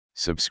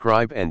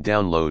Subscribe and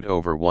download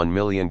over 1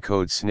 million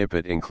code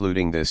snippet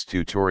including this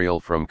tutorial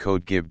from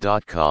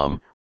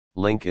codegive.com,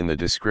 link in the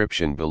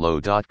description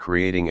below.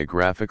 Creating a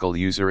graphical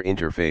user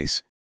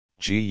interface,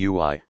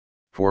 GUI,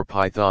 for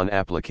Python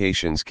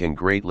applications can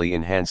greatly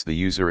enhance the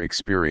user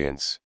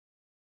experience.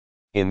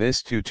 In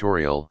this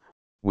tutorial,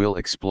 we'll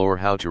explore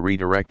how to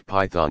redirect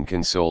Python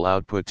console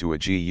output to a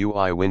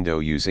GUI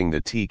window using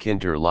the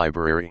Tkinter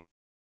library.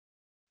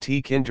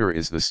 Tkinter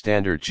is the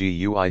standard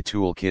GUI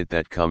toolkit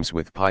that comes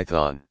with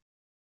Python.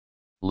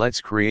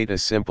 Let's create a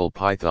simple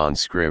Python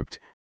script,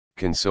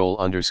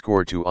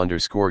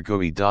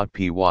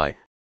 console_to_GUI.py,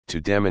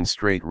 to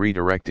demonstrate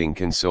redirecting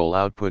console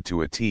output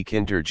to a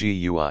Tkinter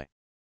GUI.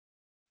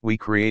 We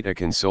create a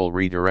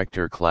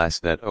ConsoleRedirector class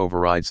that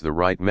overrides the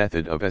write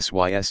method of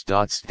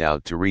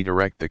sys.stdout to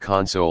redirect the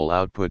console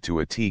output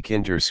to a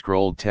Tkinter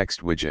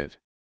ScrolledText widget.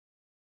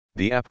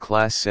 The app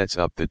class sets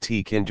up the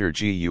Tkinter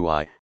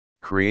GUI,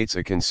 creates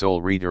a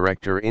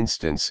ConsoleRedirector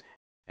instance,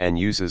 and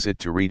uses it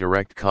to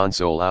redirect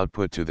console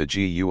output to the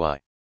GUI.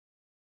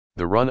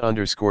 The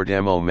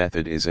run_demo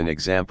method is an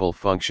example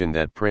function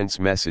that prints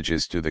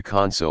messages to the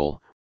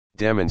console,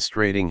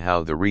 demonstrating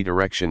how the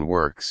redirection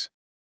works.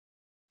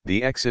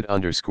 The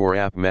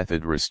exit_app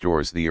method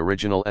restores the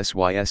original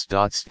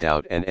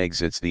sys.stdout and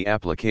exits the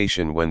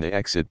application when the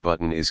exit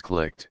button is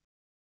clicked.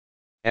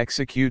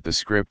 Execute the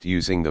script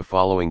using the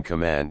following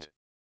command.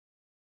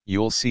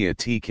 You'll see a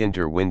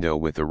Tkinter window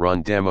with the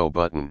run demo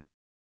button.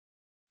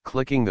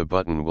 Clicking the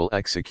button will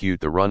execute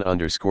the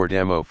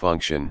run_demo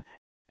function,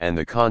 and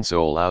the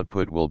console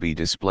output will be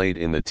displayed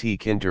in the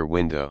Tkinter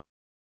window.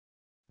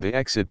 The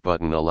exit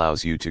button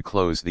allows you to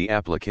close the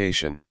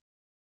application.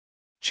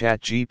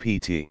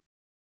 ChatGPT.